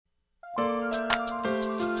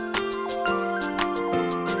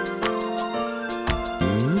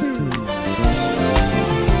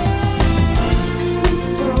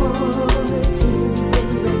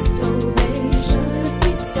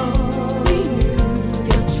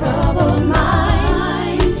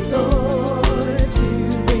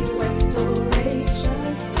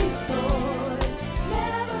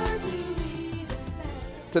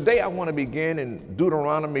today I want to begin in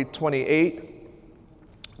Deuteronomy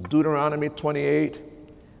 28. Deuteronomy 28,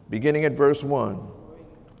 beginning at verse 1.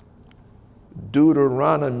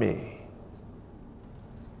 Deuteronomy,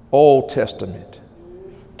 Old Testament,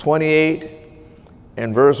 28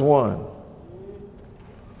 and verse 1.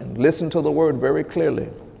 And listen to the word very clearly.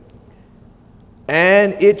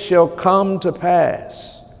 And it shall come to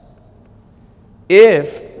pass,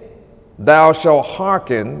 if thou shalt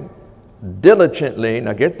hearken diligently,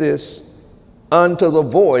 now get this, unto the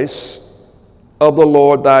voice of the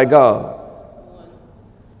Lord thy God,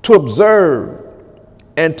 to observe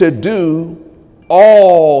and to do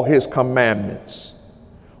all his commandments,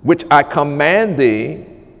 which I command thee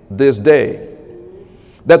this day,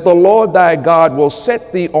 that the Lord thy God will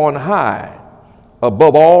set thee on high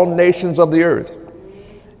above all nations of the earth,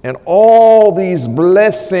 and all these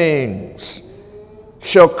blessings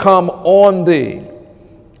shall come on thee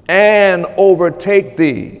and overtake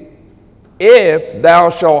thee, if thou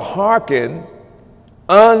shalt hearken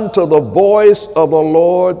unto the voice of the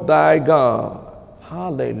Lord thy God.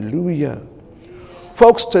 Hallelujah.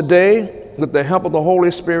 Folks, today, with the help of the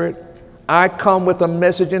Holy Spirit, I come with a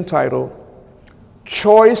message entitled,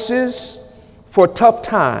 Choices for Tough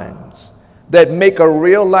Times That Make a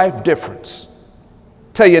Real Life Difference.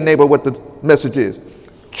 Tell your neighbor what the message is.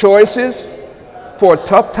 Choices for a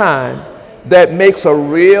tough time that makes a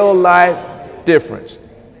real life difference.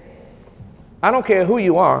 I don't care who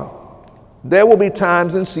you are. There will be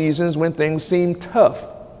times and seasons when things seem tough.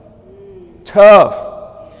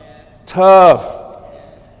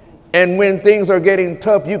 And when things are getting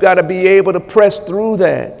tough, you got to be able to press through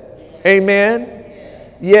that. Amen?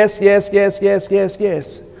 Yes.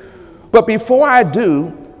 But before I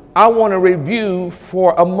do, I want to review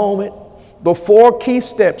for a moment the 4 key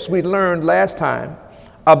steps we learned last time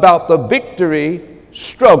about the victory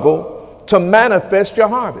struggle to manifest your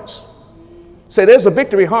harvest. Say, there's a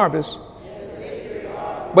victory harvest,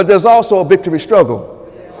 but there's also a victory struggle.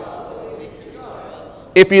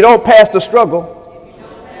 If you don't pass the struggle,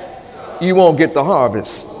 you won't get the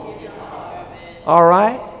harvest. All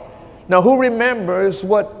right? Now, who remembers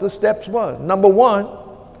what the steps was? Number 1,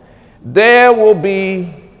 there will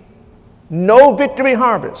be no victory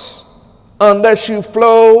harvest unless you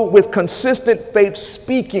flow with consistent faith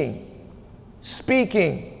speaking.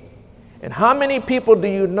 And how many people do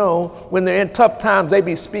you know when they're in tough times, they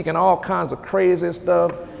be speaking all kinds of crazy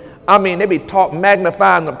stuff? I mean, they be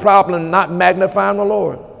magnifying the problem, not magnifying the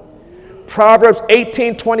Lord. Proverbs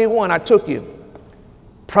 18:21, I took you.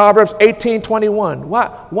 Proverbs 18:21.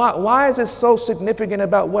 Why is it so significant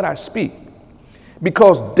about what I speak?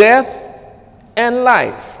 Because death and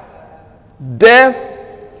life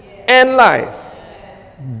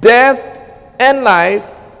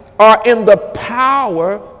are in the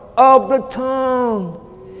power of the tongue.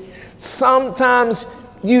 Sometimes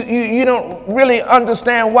you don't really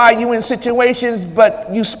understand why you in situations, but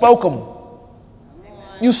you spoke them.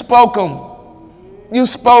 You spoke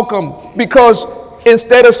them because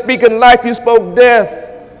instead of speaking life, you spoke death.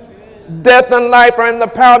 Death and life are in the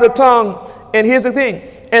power of the tongue. And here's the thing,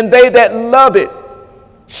 and they that love it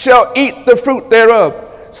shall eat the fruit thereof.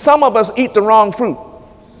 Some of us eat the wrong fruit.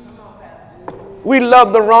 We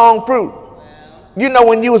love the wrong fruit. You know,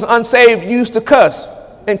 when you was unsaved, you used to cuss,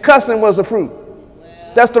 and cussing was a fruit.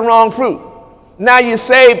 That's the wrong fruit. Now you're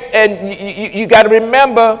saved, and you got to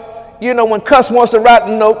remember, you know, when cuss wants to write,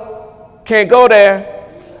 nope, can't go there,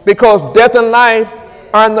 because death and life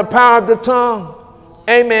are in the power of the tongue.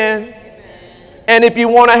 Amen. And if you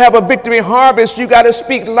want to have a victory harvest, you got to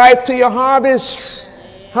speak life to your harvest.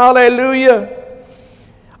 Hallelujah.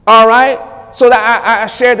 All right. So that I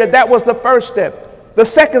shared that was the first step. The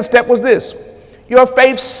second step was this: your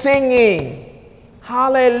faith singing.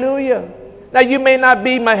 Hallelujah. Now you may not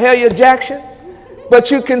be Mahalia Jackson, but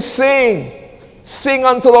you can sing. Sing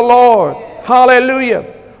unto the Lord. Hallelujah.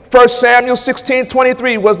 1 Samuel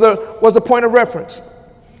 16:23 was the point of reference.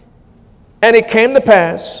 And it came to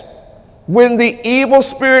pass, when the evil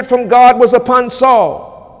spirit from God was upon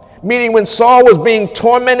Saul, meaning when Saul was being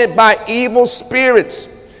tormented by evil spirits,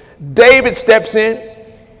 David steps in.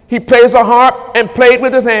 He plays a harp and played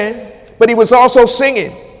with his hand, but he was also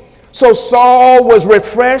singing. So Saul was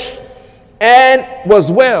refreshed and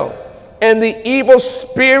was well, and the evil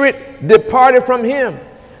spirit departed from him.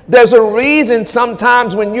 There's a reason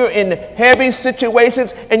sometimes when you're in heavy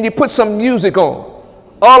situations and you put some music on,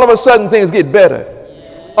 all of a sudden things get better.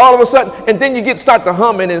 All of a sudden, and then you start to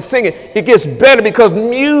humming and singing. It gets better because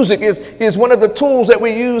music is one of the tools that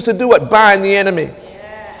we use to do what? Bind the enemy.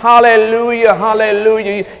 Hallelujah,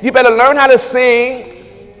 hallelujah. You better learn how to sing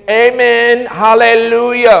Amen.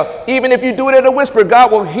 Hallelujah. Even if you do it in a whisper,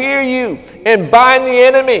 God will hear you and bind the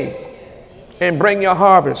enemy and bring your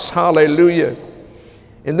harvest. Hallelujah.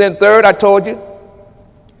 And then third, I told you,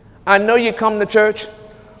 I know you come to church,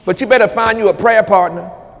 but you better find you a prayer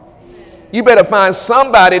partner. You better find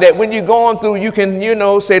somebody that when you're going through, you can,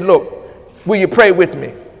 say, look, will you pray with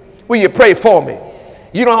me? Will you pray for me?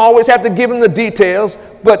 You don't always have to give them the details,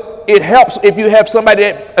 but it helps if you have somebody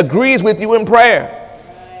that agrees with you in prayer.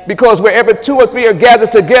 Because wherever 2 or 3 are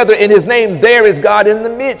gathered together in his name, there is God in the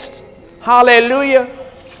midst. Hallelujah.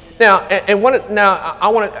 Now, I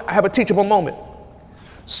want to have a teachable moment.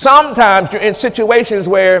 Sometimes you're in situations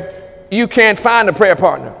where you can't find a prayer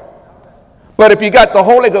partner. But if you got the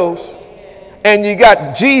Holy Ghost and you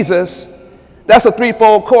got Jesus, that's a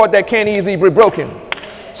threefold cord that can't easily be broken.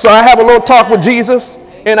 So I have a little talk with Jesus,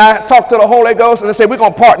 and I talk to the Holy Ghost, and I say, we're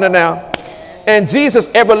going to partner now. And Jesus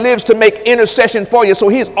ever lives to make intercession for you, so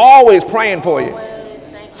he's always praying for you.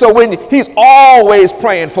 So when he's always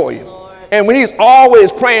praying for you, and when he's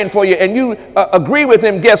always praying for you, and you agree with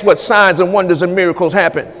him, guess what? Signs and wonders and miracles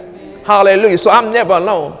happen. Hallelujah. So I'm never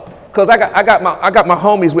alone, because I got my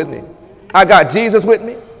homies with me. I got Jesus with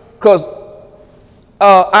me, because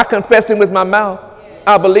I confessed him with my mouth.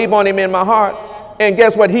 I believe on him in my heart, and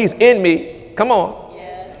guess what? He's in me. Come on.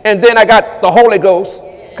 And then I got the Holy Ghost.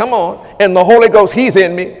 Come on. And the Holy Ghost, he's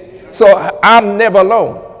in me. So I'm never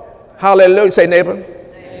alone. Hallelujah. Say, neighbor,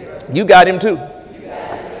 you got him too.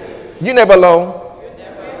 You're never alone.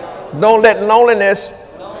 Don't let loneliness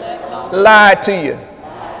lie to you.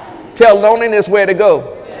 Tell loneliness where to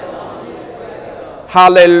go.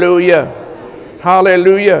 Hallelujah.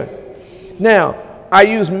 Hallelujah. Now, I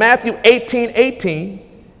use Matthew 18:18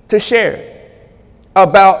 to share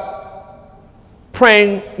about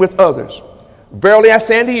praying with others. Verily I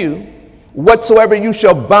say unto you, whatsoever you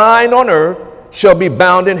shall bind on earth shall be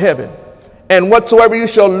bound in heaven, and whatsoever you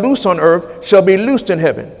shall loose on earth shall be loosed in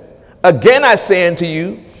heaven. Again I say unto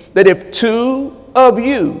you, that if 2 of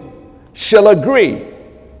you shall agree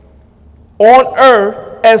on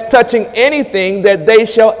earth as touching anything that they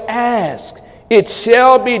shall ask, it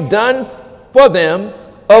shall be done for them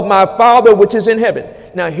of my Father which is in heaven.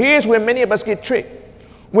 Now here's where many of us get tricked.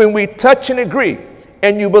 When we touch and agree,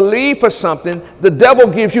 and you believe for something, the devil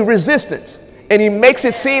gives you resistance, and he makes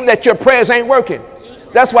it seem that your prayers ain't working.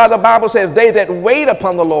 That's why the Bible says, they that wait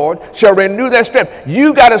upon the Lord shall renew their strength.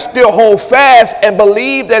 You got to still hold fast and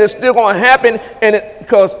believe that it's still going to happen,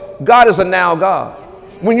 because God is a now God.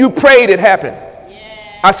 When you prayed, it happened.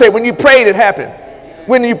 I say, when you prayed, it happened.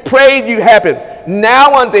 When you prayed, you happened.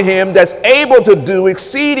 Now unto him that's able to do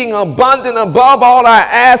exceeding abundant above all I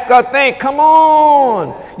ask or think. Come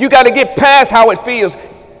on. You got to get past how it feels.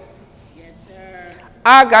 Yes, sir.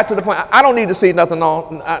 I got to the point, I don't need to see nothing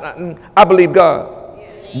on. I believe God.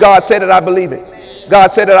 God said it, I believe it.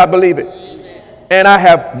 God said it, I believe it. And I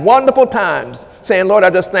have wonderful times saying, Lord, I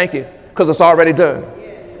just thank you, because it's already done.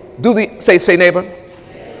 Say neighbor,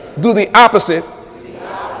 do the opposite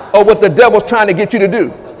of what the devil's trying to get you to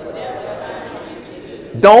do.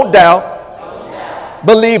 Don't doubt.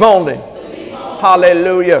 Believe only.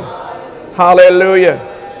 Hallelujah. Hallelujah.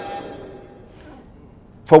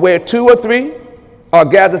 For where 2 or 3 are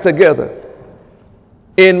gathered together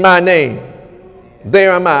in my name,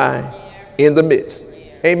 there am I in the midst.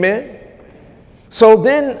 Amen. So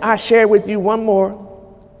then I share with you one more.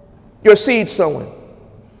 Your seed sowing.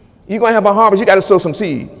 You're going to have a harvest. You got to sow some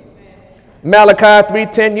seed. Malachi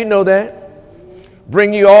 3:10, you know that.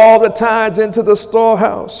 Bring you all the tithes into the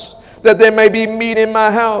storehouse, that there may be meat in my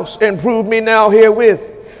house, and prove me now herewith,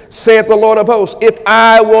 saith the Lord of hosts, if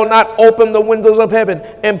I will not open the windows of heaven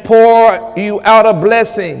and pour you out a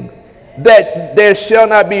blessing, that there shall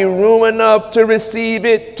not be room enough to receive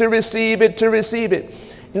it, to receive it, to receive it.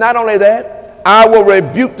 Not only that, I will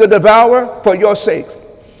rebuke the devourer for your sake,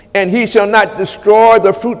 and he shall not destroy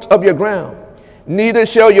the fruits of your ground. Neither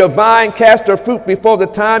shall your vine cast her fruit before the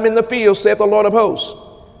time in the field, saith the Lord of hosts.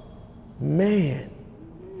 Man,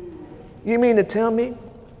 you mean to tell me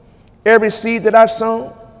every seed that I've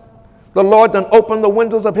sown, the Lord done opened the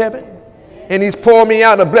windows of heaven, and he's poured me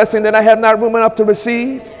out a blessing that I have not room enough to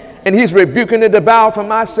receive, and he's rebuking the devourer for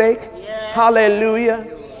my sake? Hallelujah.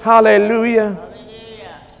 Hallelujah.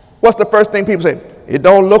 What's the first thing people say? It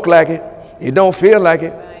don't look like it. It don't feel like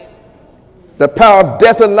it. The power of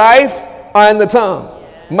death and life are in the tongue.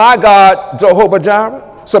 My God, Jehovah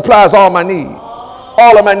Jireh, supplies all my need.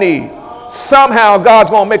 All of my need. Somehow God's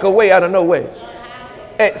going to make a way out of no way.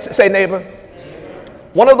 Hey, say neighbor,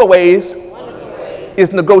 one of the ways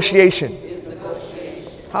is negotiation.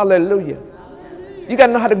 Hallelujah. You got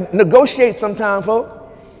to know how to negotiate sometime, folks.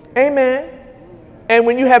 Amen. And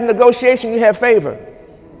when you have negotiation, you have favor.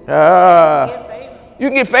 You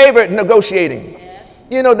can get favor negotiating.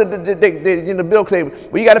 You know, the bill say,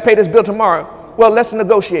 well, you got to pay this bill tomorrow. Well, let's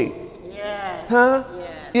negotiate. Huh?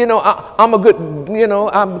 You know, I'm a good, you know,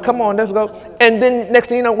 come on, let's go. And then next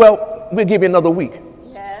thing you know, well, we'll give you another week.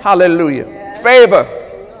 Hallelujah. Favor.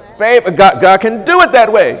 Favor. God can do it that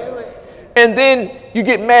way. And then you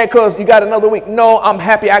get mad because you got another week. No, I'm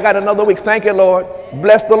happy I got another week. Thank you, Lord.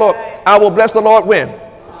 Bless the Lord. I will bless the Lord when?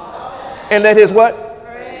 And let his what?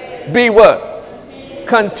 Praise. Be what?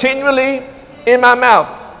 Continually in my mouth.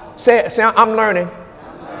 Say, I'm learning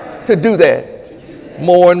to do that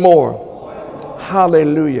more and more.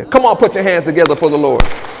 Hallelujah. Come on, put your hands together for the Lord.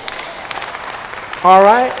 All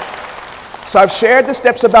right. So I've shared the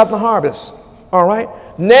steps about the harvest. All right.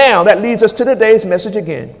 Now that leads us to today's message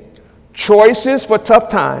again. Choices for tough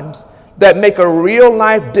times that make a real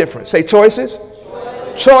life difference. Say choices.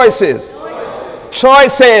 Choices.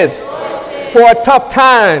 Choices for tough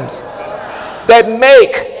times that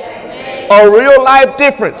make a real life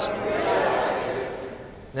difference.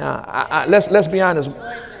 Now, let's be honest.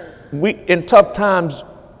 In tough times,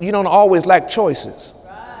 you don't always like choices.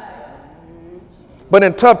 But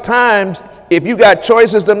in tough times, if you got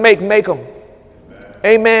choices to make them.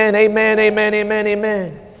 Amen, amen, amen, amen,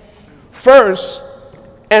 amen. First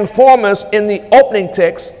and foremost, in the opening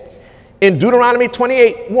text, in Deuteronomy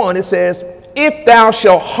 28:1, it says, if thou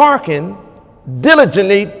shalt hearken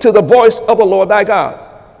diligently to the voice of the Lord thy God.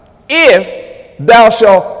 If thou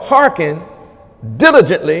shalt hearken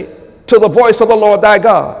diligently to the voice of the Lord thy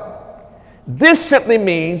God. This simply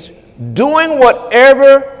means doing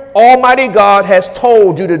whatever Almighty God has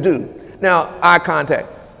told you to do. Now, eye contact.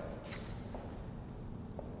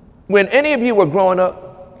 When any of you were growing up,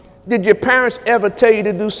 did your parents ever tell you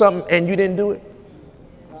to do something and you didn't do it?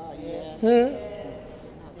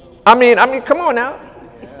 I mean, come on now.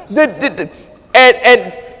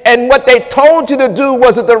 And what they told you to do,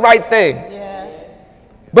 was it the right thing?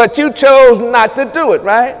 But you chose not to do it,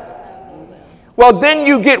 right? Well, then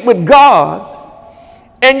you get with God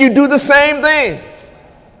and you do the same thing.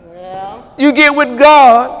 You get with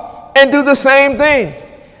God and do the same thing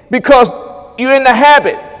because you're in the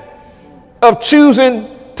habit of choosing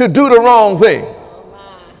to do the wrong thing.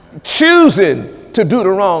 Choosing to do the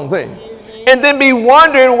wrong thing. And then be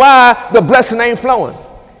wondering why the blessing ain't flowing.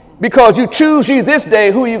 Because you choose ye this day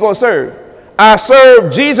who you going to serve. I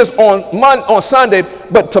serve Jesus on Sunday,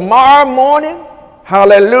 but tomorrow morning,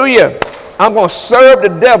 hallelujah, I'm going to serve the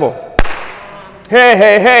devil.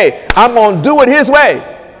 Hey, I'm going to do it his way.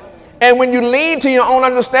 And when you lean to your own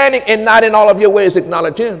understanding and not in all of your ways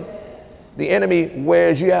acknowledge him, the enemy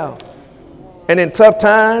wears you out. And in tough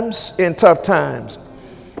times,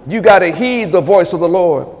 you got to heed the voice of the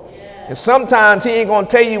Lord. And sometimes he ain't going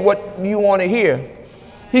to tell you what you want to hear.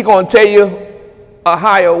 He's going to tell you a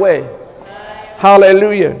higher way.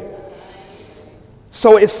 Hallelujah.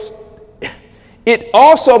 So it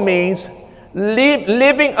also means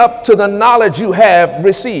living up to the knowledge you have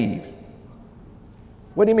received.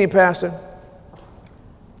 What do you mean, Pastor?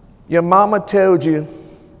 Your mama told you,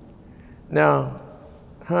 now,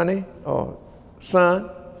 honey, or son,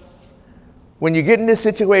 when you get in this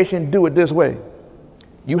situation, do it this way.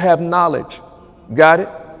 You have knowledge. Got it?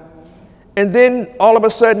 And then all of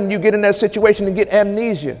a sudden you get in that situation and get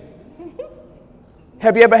amnesia.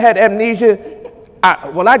 Have you ever had amnesia?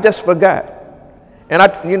 I just forgot. And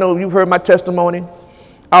you've heard my testimony.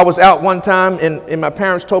 I was out one time and my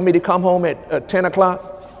parents told me to come home at 10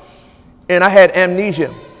 o'clock. And I had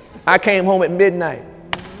amnesia. I came home at midnight.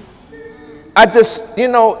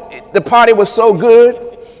 The party was so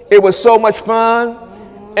good. It was so much fun.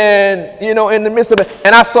 And, in the midst of it,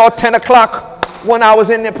 and I saw 10 o'clock when I was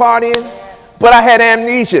in there partying, but I had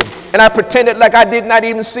amnesia. And I pretended like I did not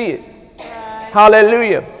even see it.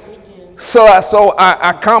 Hallelujah. So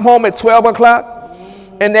I come home at 12 o'clock,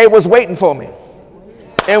 and they was waiting for me.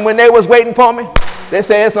 And when they was waiting for me, they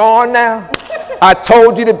said, it's on now. I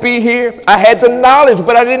told you to be here. I had the knowledge,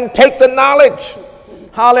 but I didn't take the knowledge.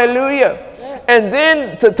 Hallelujah. And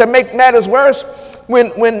then to make matters worse,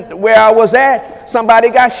 where I was at, somebody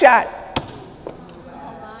got shot.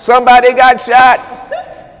 Somebody got shot.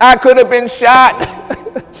 I could have been shot.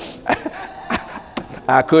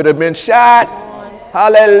 I could have been shot.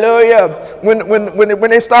 Hallelujah. When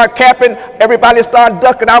they start capping, everybody start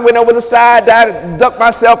ducking. I went over the side, I ducked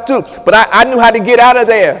myself too. But I knew how to get out of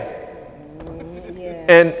there.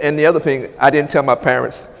 And the other thing, I didn't tell my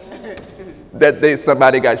parents that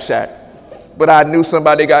somebody got shot. But I knew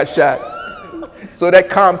somebody got shot. So that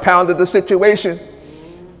compounded the situation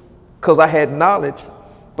because I had knowledge,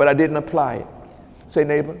 but I didn't apply it. Say,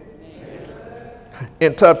 neighbor.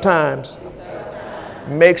 In tough times,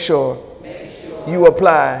 make sure you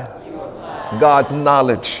apply God's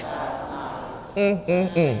knowledge.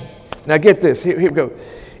 Now get this. Here we go.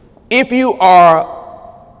 If you are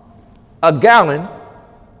a gallon,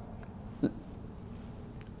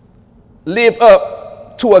 live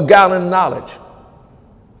up to a gallon knowledge.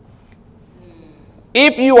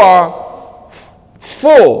 If you are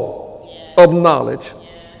full of knowledge,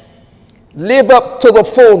 live up to the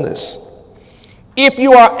fullness. If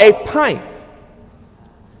you are a pint,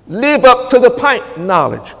 live up to the pint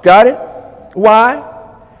knowledge. Got it? Why?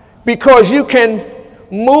 Because you can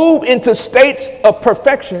move into states of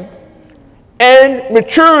perfection and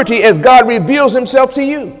maturity as God reveals himself to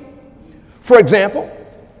you. For example,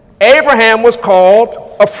 Abraham was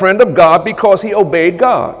called a friend of God because he obeyed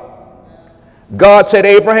God. God said,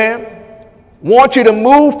 Abraham, want you to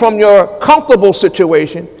move from your comfortable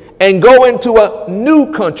situation and go into a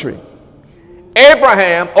new country.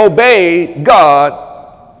 Abraham obeyed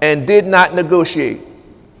God and did not negotiate.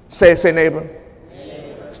 Say, neighbor,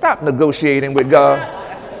 stop negotiating with God.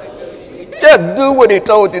 Just do what he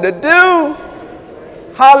told you to do.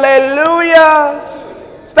 Hallelujah.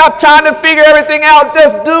 Stop trying to figure everything out.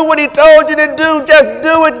 Just do what he told you to do. Just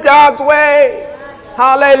do it God's way.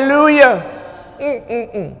 Hallelujah.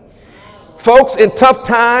 Folks, in tough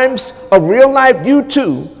times of real life, you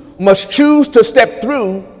too must choose to step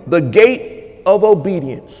through the gate of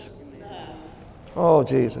obedience. Oh,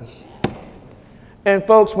 Jesus. And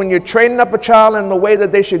folks, when you're training up a child in the way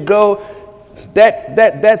that they should go,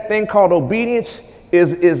 that thing called obedience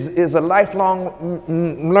is a lifelong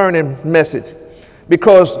learning message.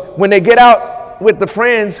 Because when they get out with the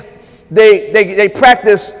friends, they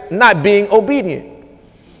practice not being obedient.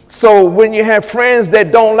 So when you have friends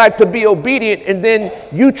that don't like to be obedient and then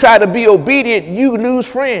you try to be obedient, you lose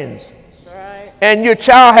friends. That's right. And your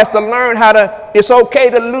child has to learn it's okay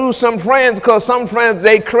to lose some friends, because some friends,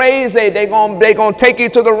 they crazy. They gonna take you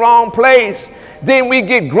to the wrong place. Then we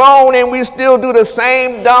get grown and we still do the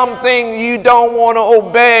same dumb thing. You don't want to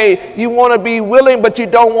obey. You want to be willing, but you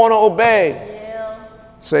don't want to obey. Yeah.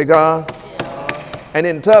 Say, God. Yeah. And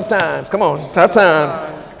in tough times, come on, tough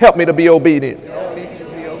times, help me to be obedient.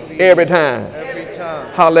 Every time.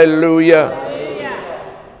 Hallelujah.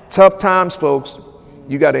 Tough times, folks,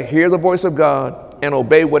 you got to hear the voice of God and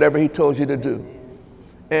obey whatever he tells you to do.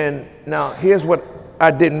 And now here's what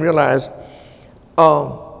I didn't realize.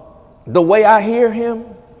 The way I hear him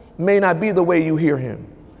may not be the way you hear him.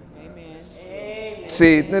 Amen.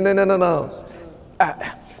 See, no.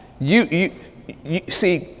 You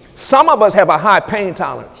see, some of us have a high pain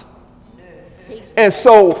tolerance. And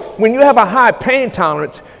so when you have a high pain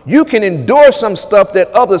tolerance, you can endure some stuff that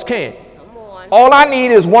others can't. All I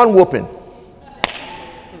need is one whooping.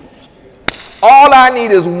 All I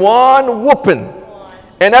need is one whooping.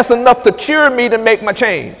 And that's enough to cure me to make my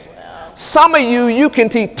change. Some of you can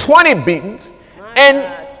take 20 beatings and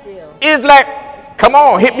it's like, come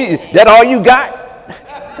on, hit me. That all you got?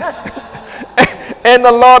 And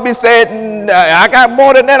the Lord be saying, I got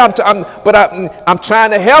more than that. I'm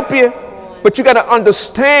trying to help you. But you got to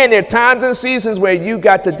understand there are times and seasons where you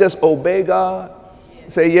got to just obey God.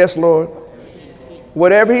 Say, yes, Lord.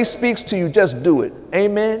 Whatever he speaks to you, just do it.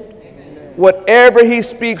 Amen. Whatever he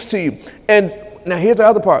speaks to you. And now here's the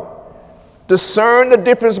other part. Discern the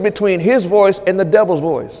difference between his voice and the devil's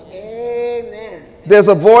voice. Amen. There's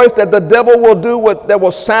a voice that the devil will do that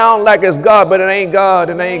will sound like it's God, but it ain't God,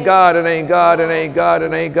 it ain't God, it ain't God, it ain't God,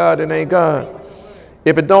 it ain't God, it ain't God.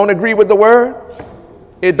 If it don't agree with the word,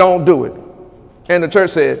 it don't do it. And the church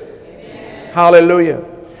said, amen. Hallelujah.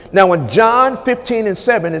 Now in John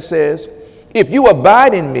 15:7, it says, if you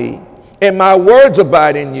abide in me and my words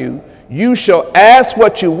abide in you, you shall ask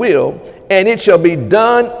what you will, and it shall be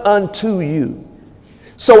done unto you.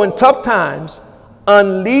 So in tough times,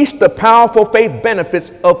 unleash the powerful faith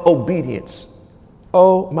benefits of obedience.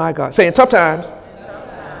 Oh my God. Say, in tough times,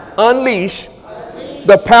 unleash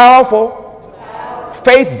the powerful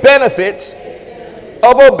faith benefits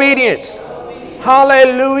of obedience.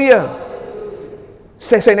 Hallelujah.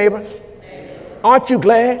 Say, neighbor, aren't you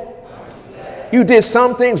glad you did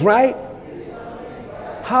some things right?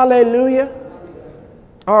 Hallelujah.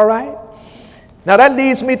 All right. Now that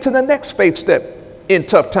leads me to the next faith step in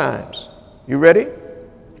tough times. You ready?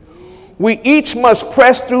 We each must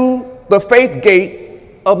press through the faith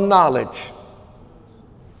gate of knowledge.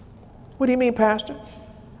 What do you mean, Pastor?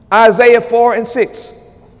 Isaiah 4:6.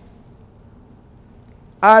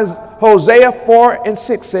 Hosea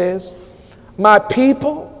 4:6 says, my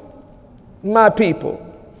people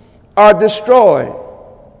are destroyed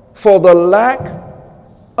for the lack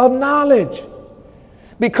of knowledge.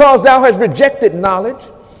 Because thou hast rejected knowledge,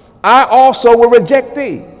 I also will reject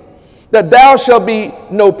thee. That thou shalt be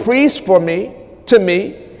no priest to me,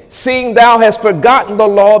 seeing thou hast forgotten the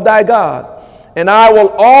law of thy God. And I will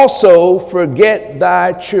also forget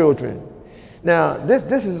thy children. Now,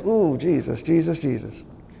 this is, ooh, Jesus.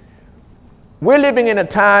 We're living in a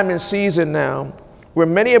time and season now where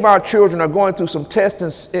many of our children are going through some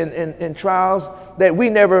tests and trials that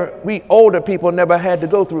we older people never had to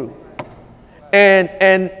go through.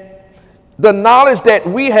 And the knowledge that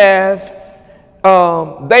we have,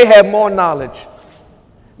 they have more knowledge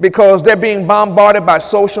because they're being bombarded by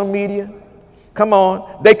social media. Come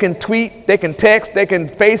on, they can tweet, they can text, they can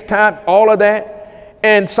FaceTime, all of that.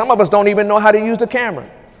 And some of us don't even know how to use the camera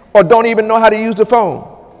or don't even know how to use the phone.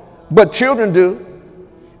 But children do.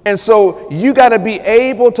 And so you got to be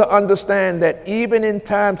able to understand that even in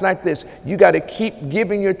times like this, you got to keep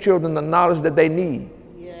giving your children the knowledge that they need.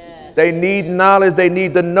 Yeah. They need knowledge. They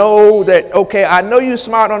need to know that, okay, I know you're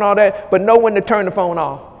smart on all that, but know when to turn the phone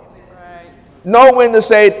off. Right. Know when to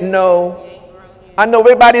say no. I know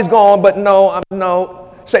everybody's gone, but no.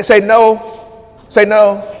 Say no. Say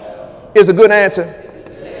no. Is a good answer.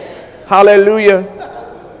 Hallelujah.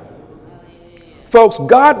 Folks,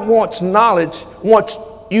 God wants knowledge, wants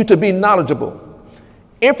you to be knowledgeable.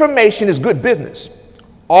 Information is good business.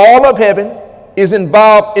 All of heaven is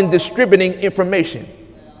involved in distributing information.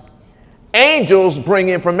 Angels bring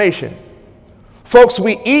information. Folks,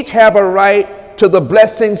 we each have a right to the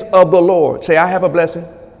blessings of the Lord. Say, I have a blessing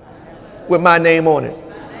with my name on it.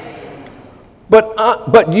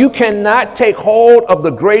 But you cannot take hold of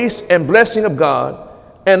the grace and blessing of God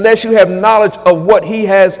unless you have knowledge of what he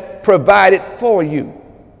has provided for you.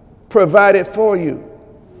 Provided for you.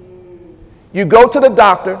 You go to the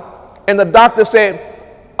doctor, and the doctor said,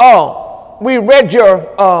 "Oh, we read your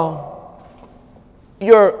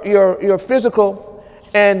physical,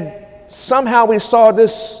 and somehow we saw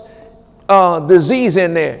this disease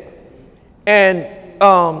in there, and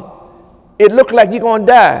it looked like you're going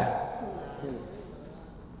to die."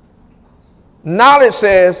 Knowledge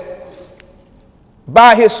says,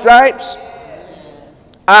 "By his stripes,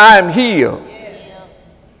 I am healed."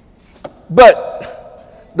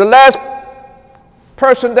 But the last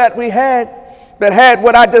person that we had that had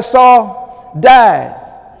what I just saw died.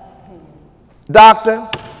 Doctor,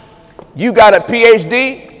 you got a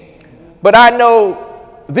PhD, but I know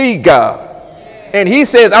the God. And he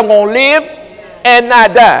says, I'm going to live and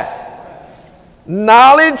not die.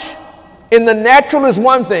 Knowledge in the natural is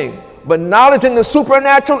one thing, but knowledge in the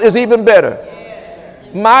supernatural is even better.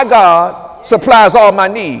 My God supplies all my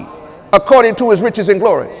need according to his riches and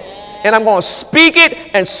glory. And I'm going to speak it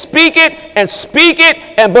and speak it and speak it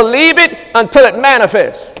and believe it until it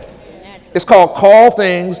manifests. It's called call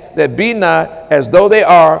things that be not as though they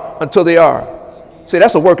are until they are. See,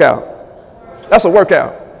 that's a workout. That's a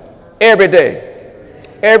workout. Every day.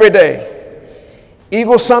 Every day.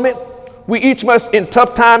 Eagle Summit, we each must in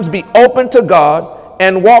tough times be open to God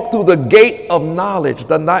and walk through the gate of knowledge.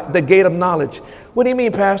 The gate of knowledge. What do you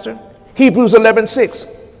mean, Pastor? Hebrews 11:6.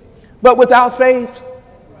 But without faith,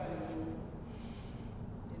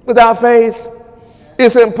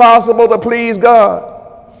 it's impossible to please God.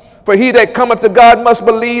 For he that cometh to God must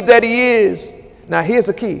believe that he is. Now here's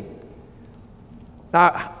the key.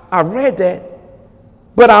 Now I read that,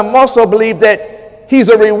 but I also believe that he's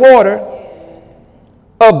a rewarder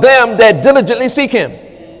of them that diligently seek him.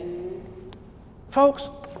 Folks,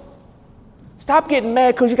 stop getting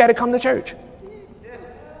mad because you got to come to church.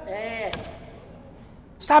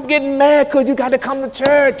 Stop getting mad because you got to come to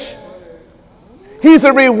church. He's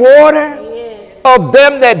a rewarder of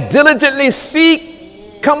them that diligently seek.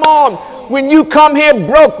 Come on. When you come here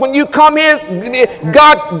broke, when you come here,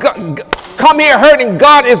 God come here hurting,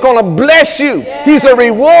 God is going to bless you. He's a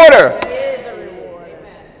rewarder.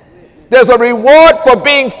 There's a reward for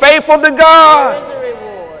being faithful to God.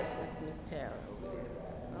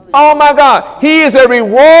 Oh my God. He is a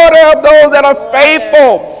rewarder of those that are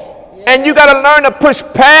faithful. And you got to learn to push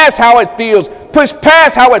past how it feels, push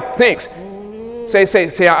past how it thinks. Say,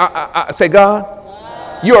 God,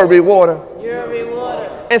 you're a rewarder. You're a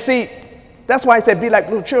rewarder. And see, that's why he said be like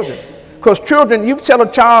little children. Because children, you tell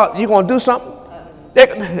a child you're going to do something.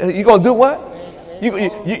 You're going to do what? You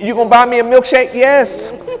going to buy me a milkshake?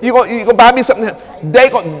 Yes. You're going to buy me something.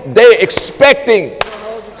 They're expecting.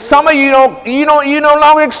 Some of you no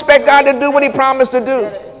longer expect God to do what he promised to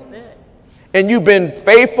do. And you've been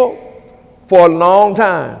faithful for a long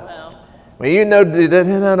time. Well, you know,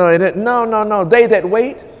 no. They that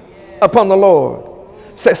wait upon the Lord.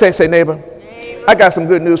 Say, neighbor, I got some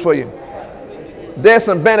good news for you. There's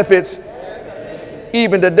some benefits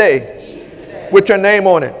even today. with your name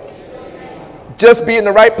on it. Just be in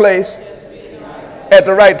the right place at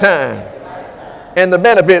the right time, and the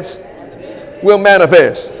benefits will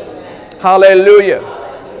manifest. Hallelujah.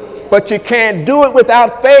 But you can't do it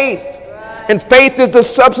without faith. And faith is the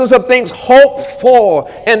substance of things hoped for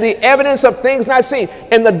and the evidence of things not seen.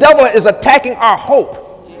 And the devil is attacking our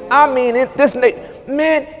hope. I mean,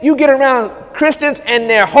 man, you get around Christians and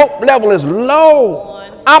their hope level is low.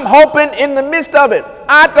 I'm hoping in the midst of it.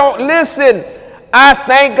 I don't listen. I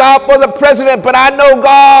thank God for the president, but I know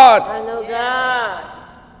God. I know God.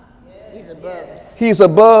 He's above. He's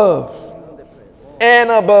above and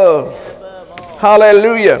above.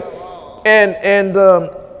 Hallelujah. And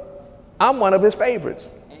I'm one of his favorites.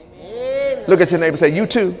 Amen. Look at your neighbor and say, you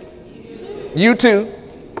too. You too.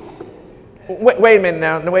 Wait a minute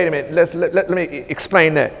now. Wait a minute. Let me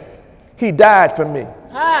explain that. He died for me.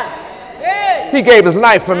 He gave his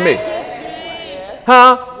life for me.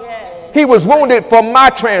 Huh? He was wounded for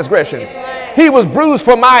my transgression. He was bruised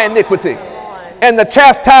for my iniquity. And the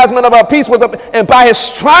chastisement of our peace was up, and by his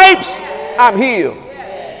stripes I'm healed.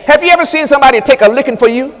 Have you ever seen somebody take a licking for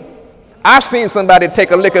you? I've seen somebody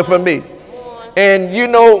take a licking for me. And you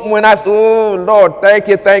know, when oh Lord, thank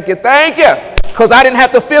you, thank you, thank you. Because I didn't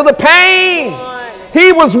have to feel the pain.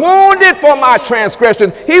 He was wounded for my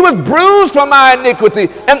transgression. He was bruised for my iniquity.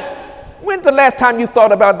 And when's the last time you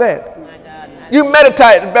thought about that? You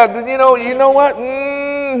meditate about it. You know what?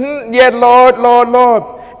 Mm-hmm. Yeah, Lord, Lord,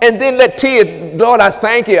 Lord. And then let tears, Lord, I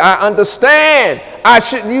thank you. I understand.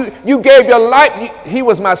 You gave your life. He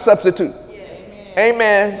was my substitute.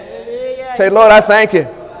 Amen. Say, Lord, I thank you.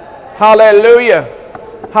 Hallelujah.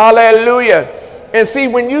 Hallelujah. And see,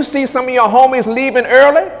 when you see some of your homies leaving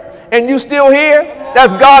early and you still here,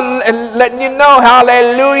 that's God letting you know,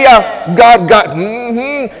 hallelujah. God,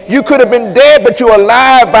 you could have been dead, but you're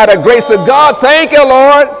alive by the grace of God. Thank you,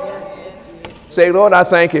 Lord. Say, Lord, I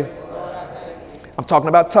thank you. I'm talking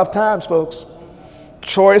about tough times, folks.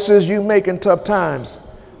 Choices you make in tough times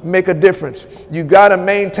make a difference. You got to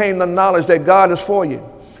maintain the knowledge that God is for you.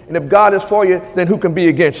 And if God is for you, then who can be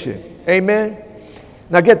against you? Amen?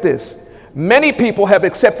 Now get this. Many people have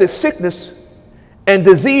accepted sickness and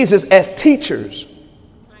diseases as teachers.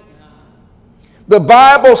 The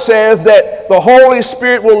Bible says that the Holy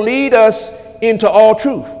Spirit will lead us into all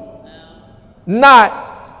truth. Not,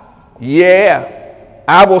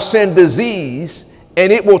 I will send disease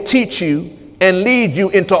and it will teach you and lead you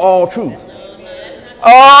into all truth.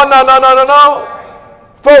 Oh, no.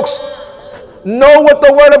 Folks, know what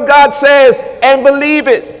the Word of God says and believe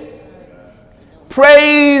it.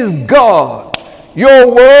 Praise God.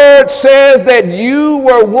 Your Word says that you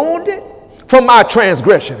were wounded for my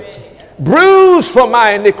transgressions, bruised for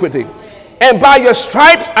my iniquity, and by your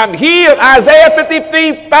stripes I'm healed. Isaiah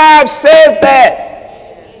 53:5 says that.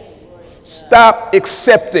 Stop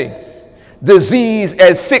accepting disease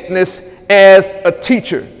and sickness as a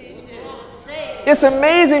teacher. It's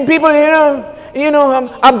amazing, people,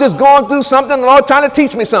 I'm just going through something, the Lord trying to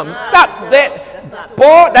teach me something. Stop that.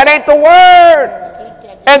 Boy, that ain't the word.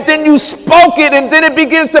 And then you spoke it, and then it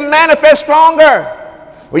begins to manifest stronger.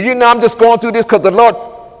 Well, I'm just going through this because the Lord.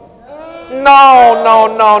 No.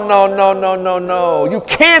 You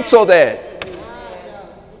cancel that.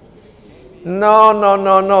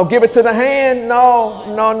 No. Give it to the hand. No.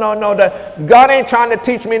 God ain't trying to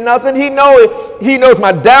teach me nothing. He knows it. He knows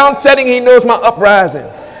my downsetting. He knows my uprising.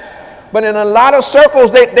 But in a lot of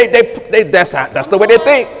circles, they that's the way they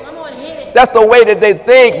think. That's the way that they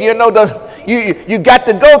think. You got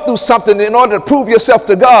to go through something in order to prove yourself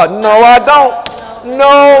to God. No, I don't.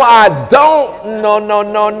 No.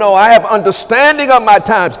 I have understanding of my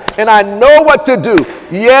times, and I know what to do.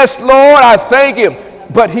 Yes, Lord, I thank you.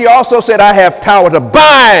 But he also said, I have power to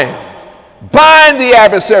bind the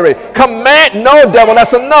adversary. Command, no, devil,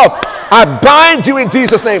 that's enough. I bind you in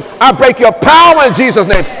Jesus' name. I break your power in Jesus'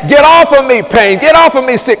 name. Get off of me, pain. Get off of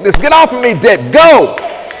me, sickness. Get off of me, death. Go.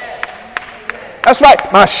 That's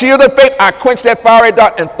right. My shield of faith, I quench that fiery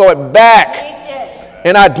dart and throw it back.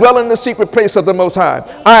 And I dwell in the secret place of the Most High.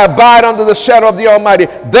 I abide under the shadow of the Almighty.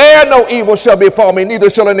 There no evil shall befall me, neither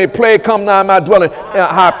shall any plague come nigh my dwelling.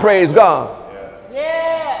 I praise God.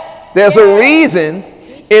 There's a reason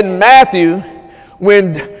in Matthew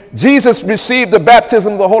when Jesus received the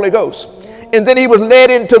baptism of the Holy Ghost. And then he was led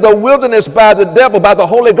into the wilderness by the devil, by the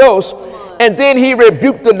Holy Ghost. And then he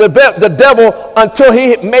rebuked the devil until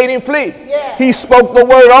he made him flee. He spoke the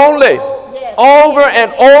word only. Over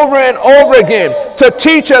and over and over again to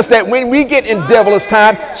teach us that when we get in devil's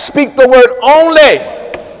time, speak the word only.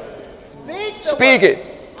 Speak it.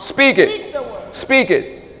 Speak it. Speak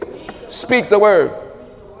it. Speak the word.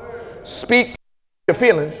 Speak your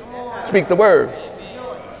feelings. Speak the word.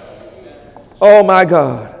 Oh my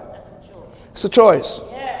God. It's a choice.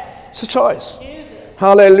 It's a choice.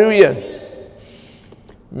 Hallelujah.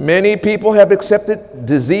 Many people have accepted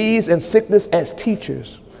disease and sickness as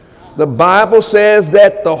teachers. The Bible says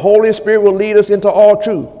that the Holy Spirit will lead us into all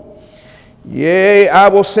truth. Yea, I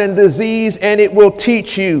will send disease and it will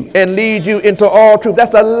teach you and lead you into all truth.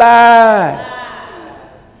 That's a lie.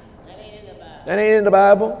 That ain't in the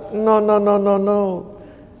Bible. No, no, no, no, no.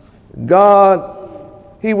 God,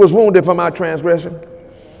 he was wounded for my transgression.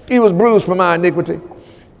 He was bruised for my iniquity.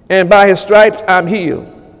 And by his stripes I'm healed.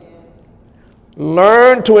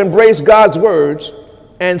 Learn to embrace God's words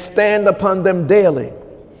and stand upon them daily.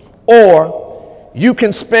 Or you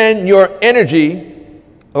can spend your energy,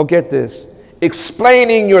 oh get this,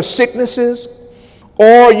 explaining your sicknesses,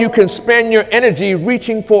 or you can spend your energy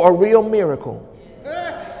reaching for a real miracle.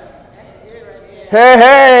 Hey,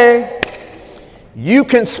 hey. You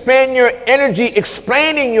can spend your energy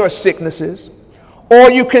explaining your sicknesses,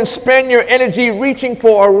 or you can spend your energy reaching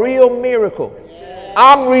for a real miracle.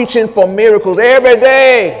 I'm reaching for miracles every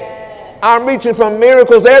day. I'm reaching for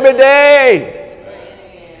miracles every day.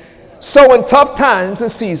 So in tough times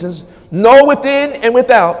and seasons, know within and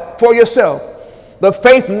without for yourself the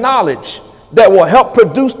faith knowledge that will help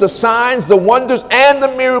produce the signs, the wonders, and the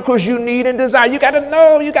miracles you need and desire. You got to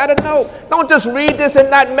know. You got to know. Don't just read this and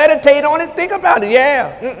not meditate on it. Think about it.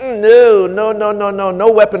 Yeah.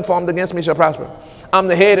 No weapon formed against me shall prosper. I'm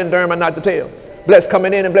the head and Durham, not the tail. Blessed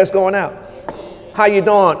coming in and blessed going out. How you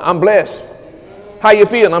doing? I'm blessed. How you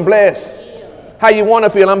feel? I'm blessed. How you want to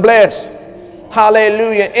feel? I'm blessed.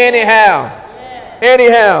 Hallelujah. Anyhow.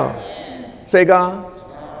 Say God.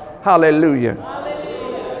 Hallelujah.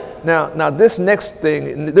 Now this next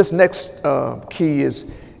thing, this next key is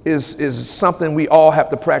something we all have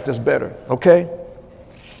to practice better, okay?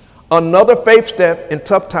 Another faith step in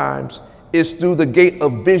tough times is through the gate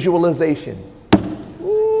of visualization.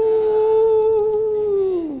 Ooh.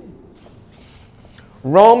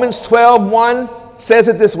 Romans 12:1 says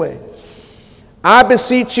it this way. I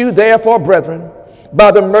beseech you, therefore, brethren,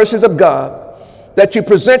 by the mercies of God, that you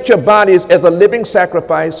present your bodies as a living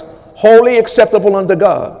sacrifice, wholly acceptable unto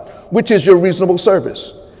God, which is your reasonable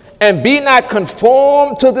service. And be not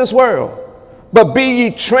conformed to this world, but be ye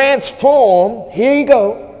transformed, here you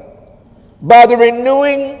go, by the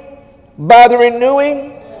renewing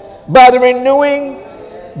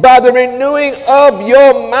of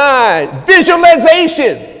your mind.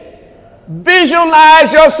 Visualization.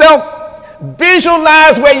 Visualize yourself.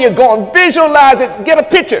 Visualize where you're going. Visualize it. Get a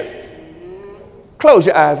picture. Close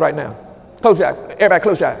your eyes right now. Close your eyes. Everybody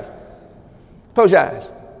close your eyes. Close your eyes.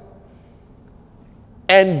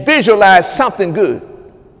 And visualize something good.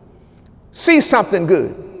 See something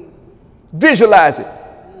good. Visualize it.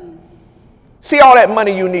 See all that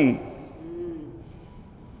money you need.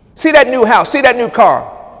 See that new house. See that new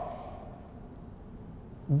car.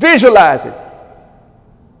 Visualize it.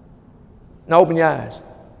 Now open your eyes.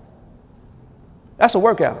 That's a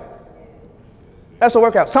workout. That's a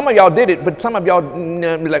workout. Some of y'all did it, but some of y'all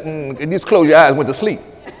be like, just close your eyes and went to sleep.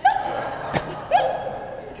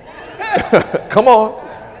 Come on.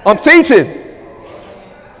 I'm teaching.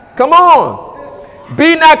 Come on.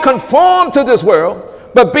 Be not conformed to this world,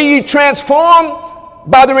 but be ye transformed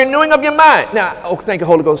by the renewing of your mind. Now, oh, thank you,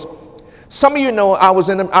 Holy Ghost. Some of you know I was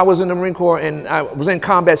in the Marine Corps and I was in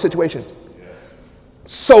combat situations.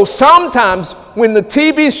 So sometimes when the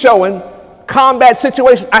TV's showing combat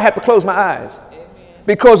situations, I have to close my eyes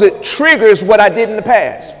because it triggers what I did in the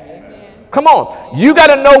past. Come on. You got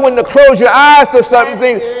to know when to close your eyes to certain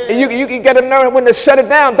things. You got to know when to shut it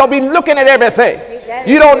down. Don't be looking at everything.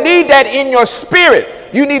 You don't need that in your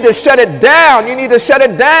spirit. You need to shut it down. You need to shut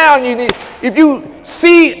it down. If you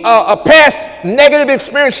see a past negative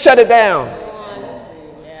experience, shut it down.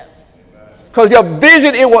 Because your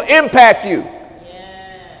vision, it will impact you.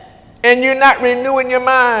 And you're not renewing your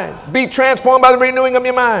mind. Be transformed by the renewing of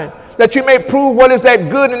your mind, that you may prove what is that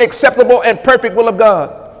good and acceptable and perfect will of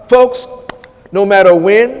God. Folks, no matter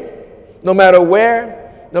when, no matter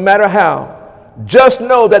where, no matter how, just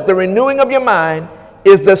know that the renewing of your mind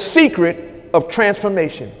is the secret of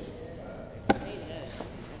transformation.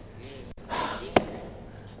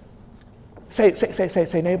 Say,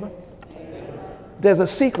 neighbor. There's a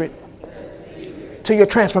secret to your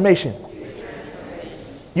transformation.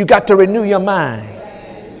 You got to renew your mind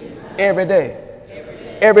every day.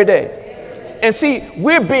 Every day. And see,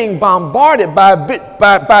 we're being bombarded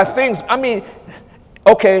by things. I mean,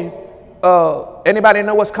 okay, anybody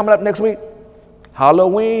know what's coming up next week?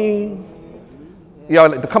 Halloween.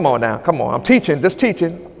 Y'all, come on now, come on. I'm teaching, just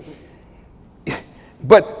teaching.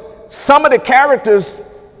 But some of the characters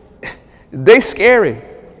They scary.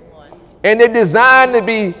 And they're designed to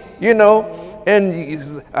be,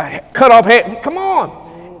 and cut off head. Come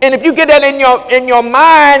on. And if you get that in your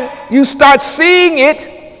mind, you start seeing it,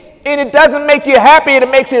 and it doesn't make you happy. It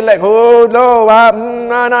makes you like, oh no,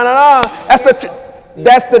 no.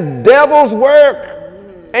 That's the devil's work.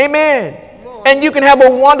 Amen. And you can have a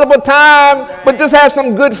wonderful time, but just have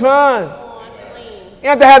some good fun. You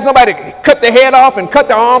have to have somebody cut the head off and cut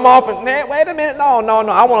the arm off. And man, wait a minute. No.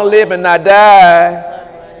 I want to live and not die.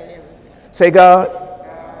 Say, God,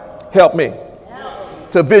 help me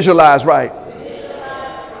to visualize right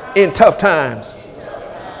in tough times.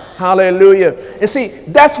 Hallelujah. And see,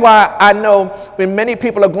 that's why I know when many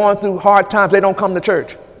people are going through hard times, they don't come to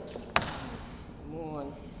church.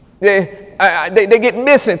 They get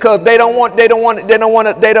missing because they don't want to.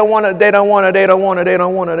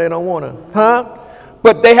 Huh?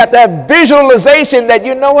 But they have to have visualization that,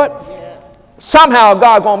 you know what? Somehow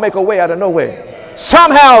God gonna make a way out of no way.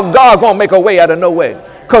 Somehow God gonna make a way out of no way.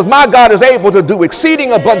 Because my God is able to do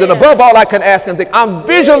exceeding abundant above all I can ask and think. I'm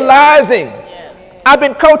visualizing. I've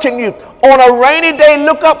been coaching you. On a rainy day,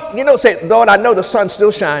 look up, say, Lord, I know the sun's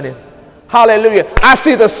still shining. Hallelujah. I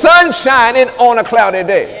see the sun shining on a cloudy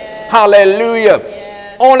day. Hallelujah.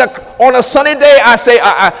 On a sunny day, I say,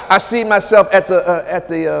 I see myself at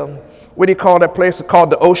the what do you call that place? It's called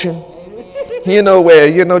the ocean.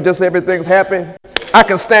 Where, just everything's happy. I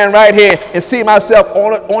can stand right here and see myself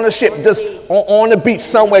on a ship, just on the beach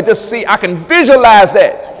somewhere. I can visualize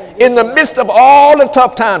that. In the midst of all the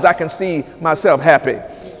tough times, I can see myself happy.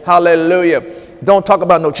 Hallelujah. Don't talk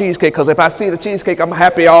about no cheesecake, because if I see the cheesecake, I'm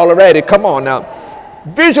happy already. Come on now.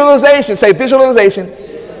 Visualization. Say visualization.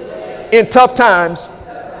 In tough times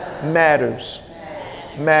matters.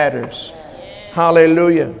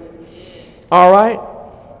 Hallelujah. All right.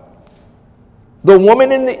 The woman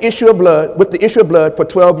with the issue of blood for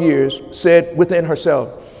 12 years said within herself,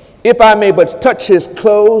 if I may but touch his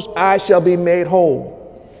clothes, I shall be made whole.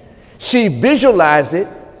 She visualized it.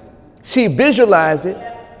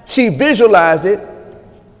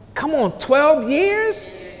 Come on, 12 years?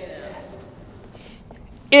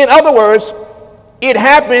 In other words, it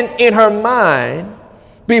happened in her mind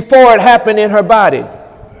before it happened in her body.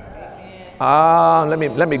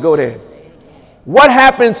 Let me go there. What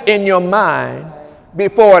happens in your mind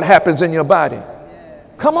before it happens in your body?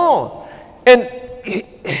 Come on. And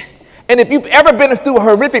if you've ever been through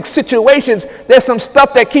horrific situations, there's some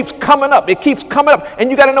stuff that keeps coming up. It keeps coming up, and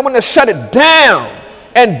you got to know when to shut it down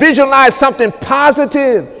and visualize something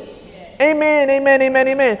positive. Amen.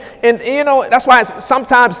 And that's why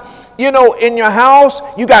sometimes, in your house,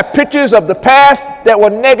 you got pictures of the past that were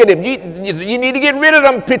negative. You need to get rid of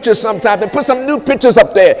them pictures sometimes and put some new pictures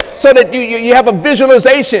up there so that you have a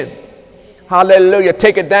visualization. Hallelujah.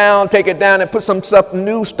 Take it down and put some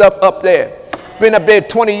new stuff up there. Been up there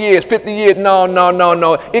 20 years, 50 years. No.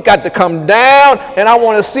 It got to come down, and I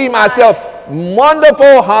want to see myself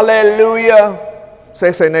wonderful. Hallelujah.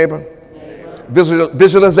 Say neighbor.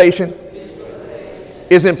 Visualization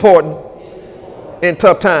is important in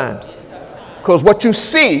tough times. Because what you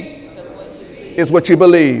see is what you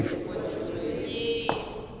believe.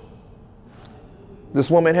 This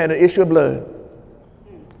woman had an issue of blood.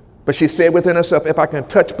 But she said within herself, if I can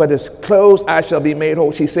touch but his clothes, I shall be made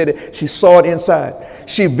whole. She said it. She saw it inside.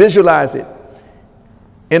 She visualized it.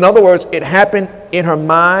 In other words, it happened in her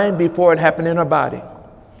mind before it happened in her body.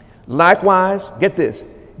 Likewise, get this.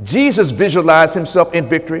 Jesus visualized himself in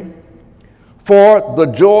victory. For the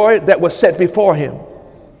joy that was set before him,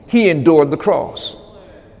 he endured the cross.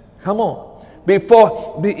 Come on.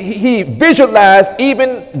 Before he visualized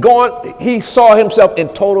he saw himself in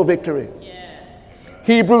total victory.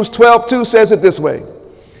 Hebrews 12:2 says it this way.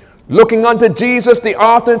 Looking unto Jesus, the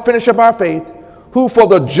author and finisher of our faith, who for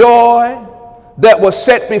the joy that was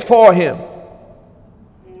set before him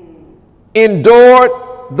endured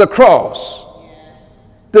the cross,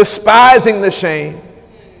 despising the shame,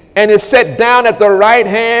 and is set down at the right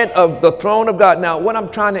hand of the throne of God. Now, what I'm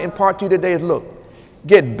trying to impart to you today is, look,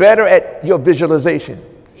 get better at your visualization.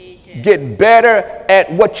 Get better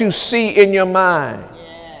at what you see in your mind.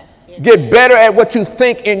 Get better at what you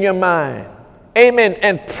think in your mind. Amen.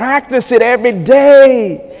 And practice it every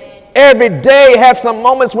day. Every day, have some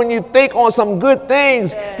moments when you think on some good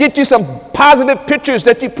things. Get you some positive pictures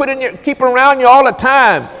that you keep around you all the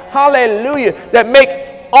time. Hallelujah. That make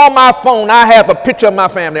on my phone, I have a picture of my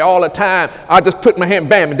family all the time. I just put my hand,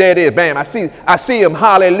 bam, and there it is, bam. I see them.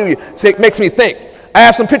 Hallelujah. So it makes me think. I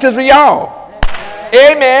have some pictures for y'all.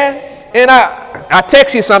 Amen. And I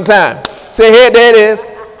text you sometime. Say, hey, there it is.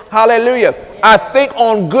 Hallelujah. I think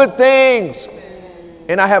on good things.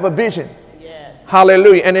 And I have a vision.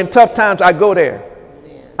 Hallelujah. And in tough times, I go there.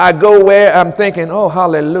 I go where I'm thinking, oh,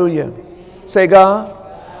 hallelujah. Say, God,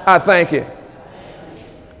 I thank you.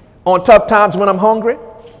 On tough times when I'm hungry,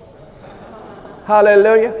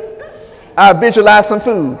 hallelujah, I visualize some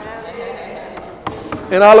food.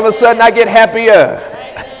 And all of a sudden, I get happier.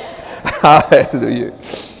 Hallelujah.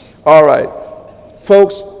 All right.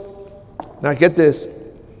 Folks, now get this.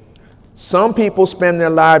 Some people spend their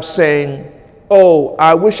lives saying, oh,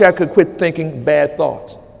 I wish I could quit thinking bad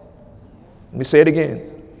thoughts. Let me say it again.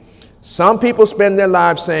 Some people spend their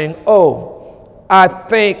lives saying, oh,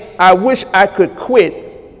 I wish I could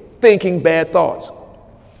quit thinking bad thoughts.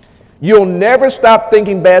 You'll never stop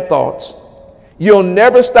thinking bad thoughts. You'll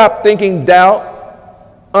never stop thinking doubt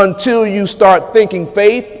until you start thinking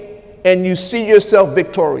faith and you see yourself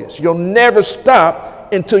victorious. You'll never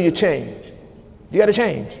stop until you change. You got to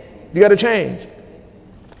change. You got to change.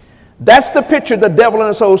 That's the picture the devil and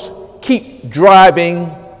his hosts keep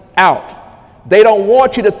driving out. They don't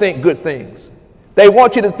want you to think good things. They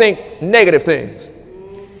want you to think negative things.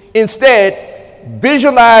 Instead,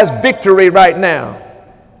 visualize victory right now.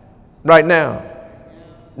 Right now.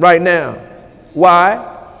 Right now. Why?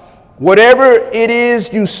 Whatever it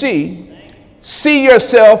is you see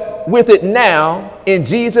yourself with it now in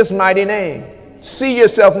Jesus' mighty name. See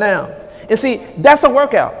yourself now. And see, that's a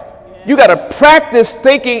workout. You got to practice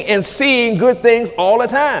thinking and seeing good things all the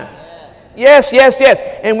time. Yes, yes, yes.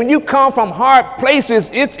 And when you come from hard places,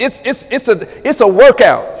 it's a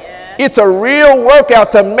workout. It's a real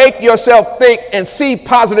workout to make yourself think and see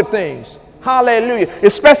positive things. Hallelujah.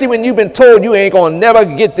 Especially when you've been told you ain't going to never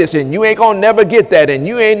get this and you ain't going to never get that and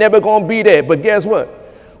you ain't never going to be there. But guess what?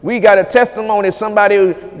 We got a testimony.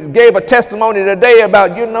 Somebody gave a testimony today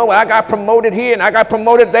about, I got promoted here and I got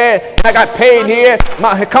promoted there and I got paid here.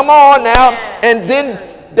 Come on now. And then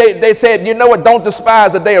they said, you know what? Don't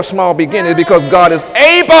despise the day of small beginnings because God is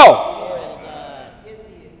able.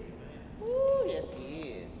 Yes, he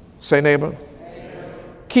is. Say, neighbor,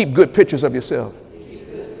 keep good pictures of yourself.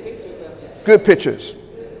 Good pictures.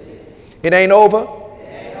 It ain't over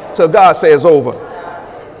till God says over.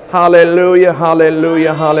 Hallelujah,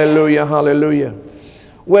 hallelujah, hallelujah, hallelujah.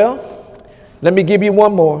 Well, let me give you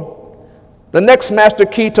one more. The next master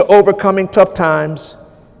key to overcoming tough times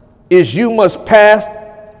is you must pass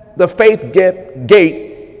the faith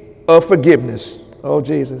gate of forgiveness. Oh,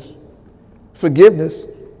 Jesus. Forgiveness.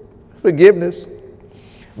 Forgiveness.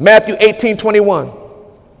 Matthew 18:21.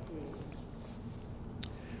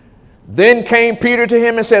 Then came Peter to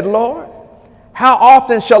him and said, Lord, how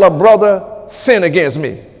often shall a brother sin against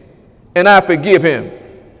me and I forgive him?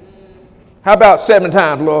 How about 7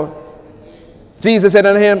 times, Lord? Jesus said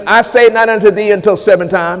unto him, I say not unto thee until 7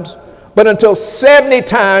 times, but until 70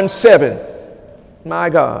 times 7. My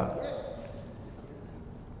God.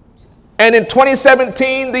 And in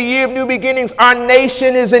 2017, the year of new beginnings, our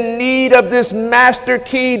nation is in need of this master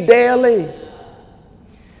key daily.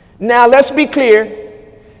 Now, let's be clear.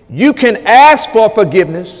 You can ask for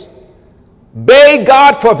forgiveness, beg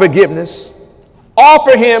God for forgiveness,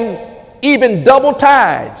 offer him even double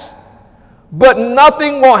tithes, but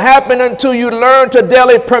nothing will happen until you learn to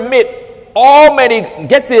daily permit Almighty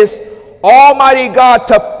God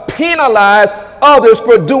to penalize others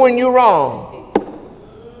for doing you wrong.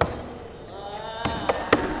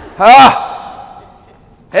 Hey,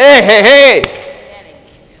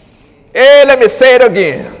 let me say it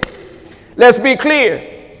again. Let's be clear.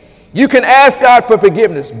 You can ask God for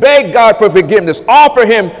forgiveness, beg God for forgiveness, offer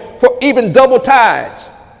him for even double tithes.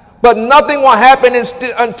 But nothing will happen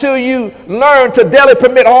until you learn to daily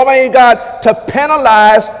permit Almighty God to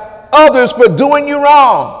penalize others for doing you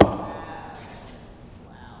wrong.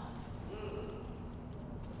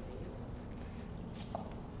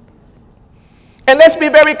 And let's be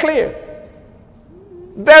very clear.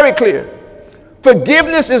 Very clear.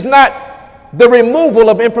 Forgiveness is not the removal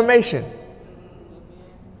of information.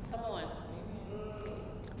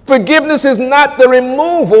 Forgiveness is not the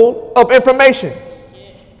removal of information.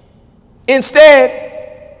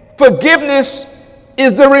 Instead, forgiveness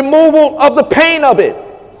is the removal of the pain of it.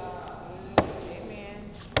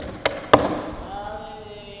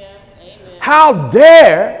 How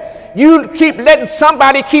dare you keep letting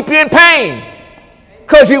somebody keep you in pain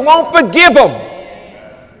because you won't forgive them?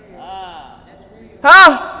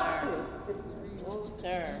 Huh?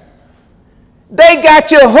 They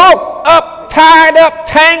got you hooked up, tied up,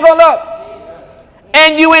 tangled up,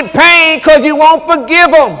 and you in pain because you won't forgive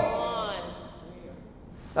them.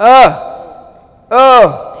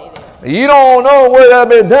 You don't know what I've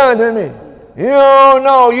been done to me. You don't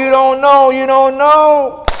know.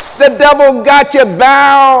 The devil got you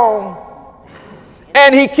bound.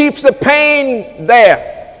 And he keeps the pain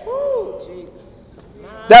there. Ooh, Jesus.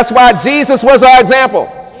 That's why Jesus was our example.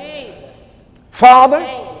 Jesus. Father,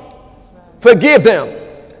 forgive them,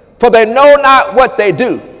 for they know not what they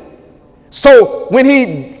do. So when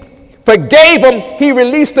he forgave them, he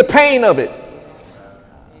released the pain of it.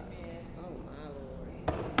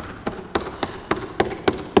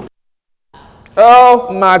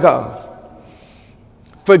 Oh my God.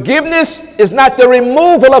 Forgiveness is not the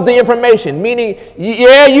removal of the information, meaning,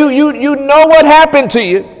 yeah, you know what happened to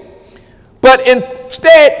you, but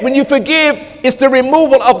instead, when you forgive, it's the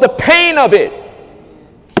removal of the pain of it.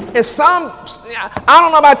 And I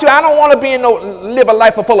don't know about you, I don't want to live a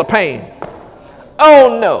life full of pain.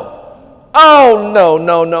 Oh no. Oh no.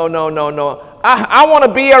 I want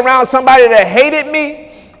to be around somebody that hated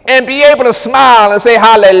me and be able to smile and say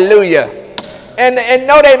hallelujah. And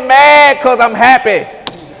know they mad because I'm happy.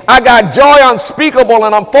 I got joy unspeakable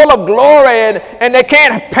and I'm full of glory and they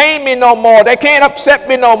can't pain me no more. They can't upset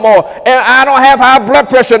me no more. And I don't have high blood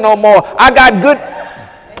pressure no more. I got good.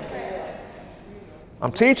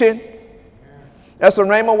 I'm teaching. That's a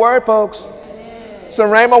rhema word, folks. It's a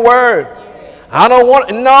rhema word. I don't want,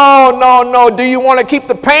 no. Do you want to keep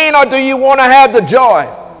the pain or do you want to have the joy?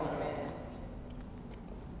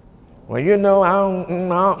 Well, I don't,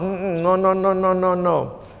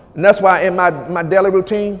 no. And that's why in my daily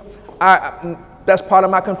routine, that's part of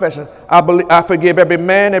my confession. I forgive every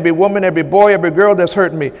man, every woman, every boy, every girl that's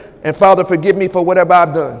hurt me. And Father, forgive me for whatever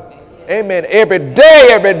I've done. Amen. Every day.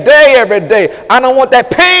 I don't want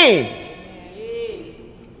that pain.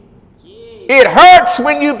 It hurts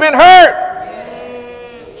when you've been hurt.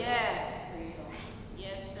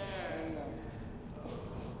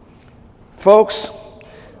 Folks,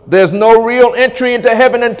 there's no real entry into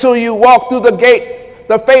heaven until you walk through the gate,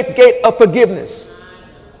 the faith gate of forgiveness.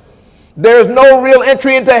 There's no real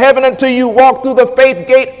entry into heaven until you walk through the faith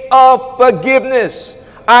gate of forgiveness.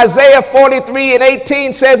 Isaiah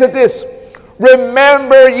 43:18 says it this: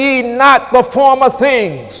 remember ye not the former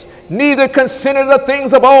things, neither consider the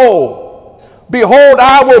things of old. Behold,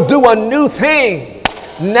 I will do a new thing.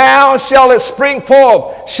 Now shall it spring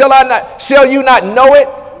forth. Shall you not know it?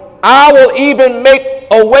 I will even make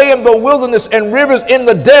a way in the wilderness and rivers in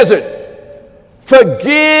the desert.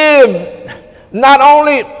 Forgive not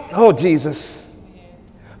only,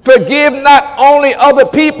 forgive not only other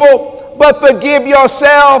people, but forgive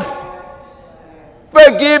yourself.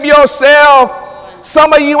 Forgive yourself.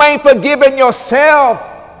 Some of you ain't forgiving yourself.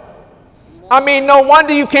 I mean, no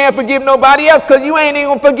wonder you can't forgive nobody else, because you ain't even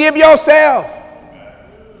gonna forgive yourself.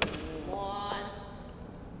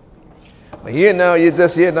 And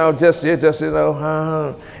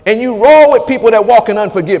you roll with people that walk in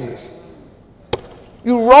unforgiveness.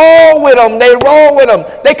 You roll with them. They roll with them.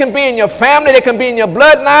 They can be in your family. They can be in your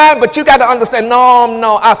bloodline. But you got to understand,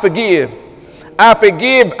 no, I forgive. I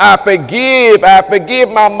forgive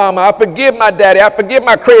my mama. I forgive my daddy. I forgive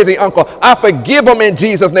my crazy uncle. I forgive them in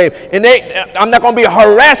Jesus' name. And I'm not going to be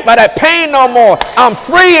harassed by that pain no more. I'm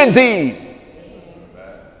free indeed.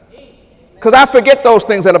 Because I forget those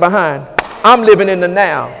things that are behind. I'm living in the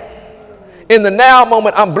now. In the now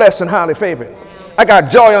moment, I'm blessed and highly favored. I got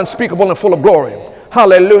joy unspeakable and full of glory.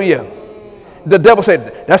 Hallelujah. The devil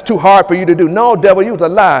said, that's too hard for you to do. No, devil, you was a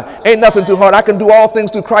lie. Ain't nothing too hard. I can do all things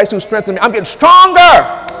through Christ who strengthens me. I'm getting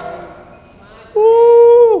stronger.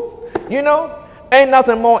 Ooh. Ain't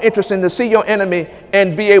nothing more interesting to see your enemy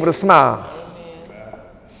and be able to smile.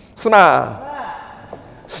 Smile.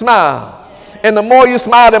 And the more you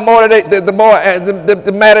smile, the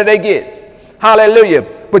madder they get. Hallelujah.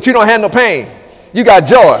 But you don't have no pain. You got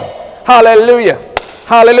joy. Hallelujah.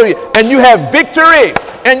 And you have victory.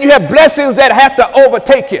 And you have blessings that have to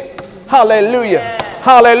overtake you. Hallelujah.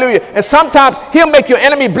 And sometimes he'll make your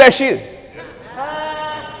enemy bless you.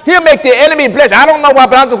 He'll make the enemy bless you. I don't know why,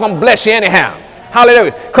 but I'm just going to bless you anyhow.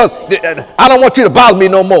 Hallelujah. Because I don't want you to bother me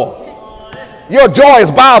no more. Your joy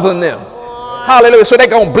is bothering them. Hallelujah. So they're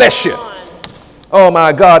going to bless you. Oh,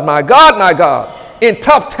 my God. In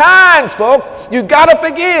tough times, folks, you got to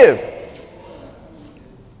forgive.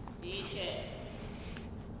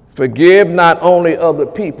 Forgive not only other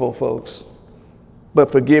people, folks,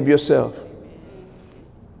 but forgive yourself.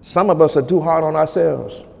 Some of us are too hard on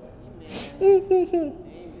ourselves.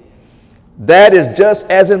 That is just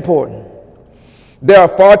as important. There are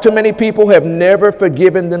far too many people who have never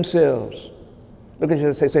forgiven themselves. Look at you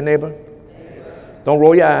and say, neighbor. Don't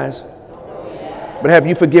roll your eyes. But have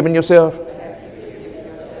you forgiven yourself?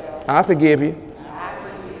 I forgive you.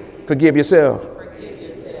 Forgive yourself.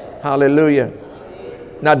 Hallelujah.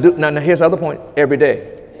 Now here's the other point. Every day.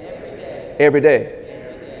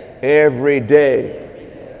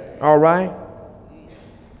 All right?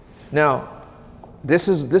 Now, this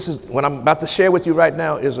is what I'm about to share with you right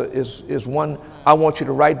now is one I want you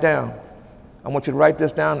to write down. I want you to write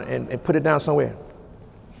this down and put it down somewhere.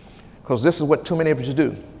 Because this is what too many of us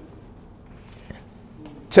do.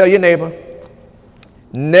 Tell your neighbor,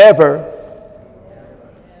 never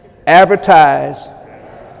advertise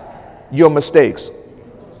your mistakes.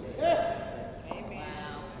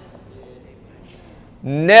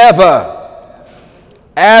 Never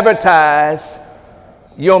advertise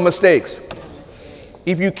your mistakes.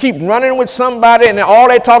 If you keep running with somebody and all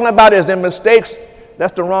they're talking about is their mistakes,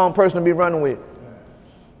 that's the wrong person to be running with.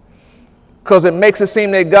 Because it makes it seem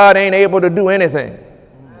that God ain't able to do anything.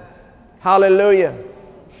 Hallelujah.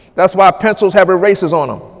 That's why pencils have erasers on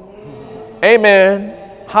them.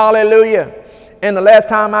 Amen. Hallelujah. And the last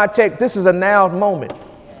time I checked, this is a now moment.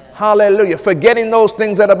 Hallelujah. Forgetting those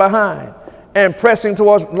things that are behind and pressing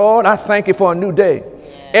towards, Lord, I thank you for a new day.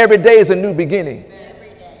 Every day is a new beginning.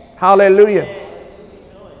 Hallelujah.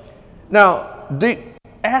 Now,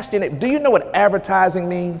 ask your neighbor, do you know what advertising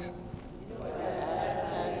means?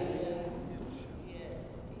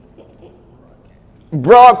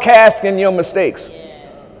 Broadcasting your mistakes.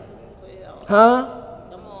 Huh?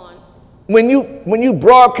 Come on. When you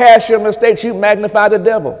broadcast your mistakes, you magnify the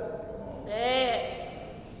devil.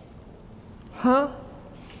 Huh?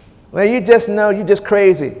 Well, you just know you just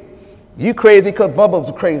crazy. You crazy because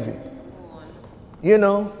Bubba's crazy. You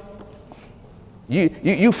know.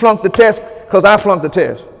 You flunked the test because I flunked the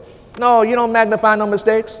test. No, you don't magnify no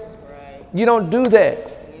mistakes. Right. You don't do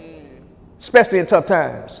that. Especially in tough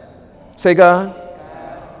times. Say, God,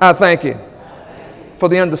 I thank you for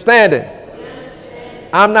the understanding.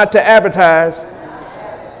 I'm not to advertise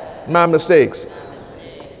my mistakes.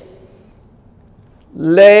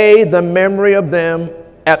 Lay the memory of them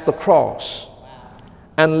at the cross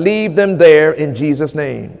and leave them there in Jesus'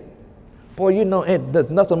 name. Boy, you know, there's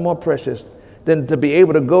nothing more precious than to be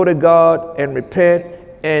able to go to God and repent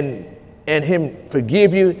and Him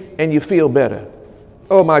forgive you and you feel better.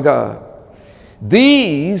 Oh my God.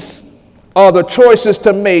 These are the choices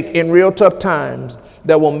to make in real tough times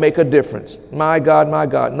that will make a difference. My God, my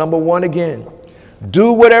God. Number one again,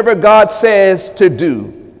 do whatever God says to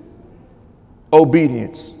do.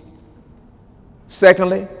 Obedience.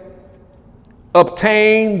 Secondly,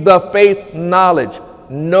 obtain the faith knowledge.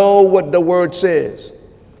 Know what the word says.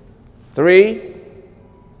 3,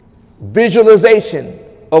 visualization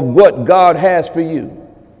of what God has for you.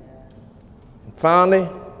 Finally,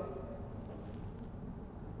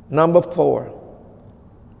 number 4,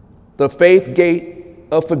 the faith gate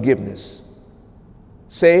of forgiveness.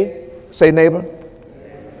 Say neighbor,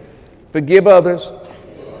 forgive others,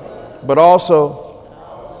 but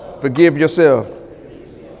also forgive yourself.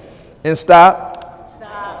 And stop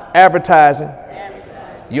advertising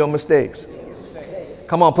your mistakes.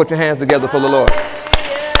 Come on, put your hands together for the Lord.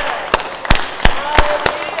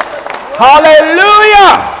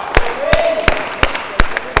 Hallelujah!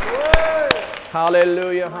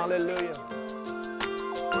 Hallelujah, hallelujah.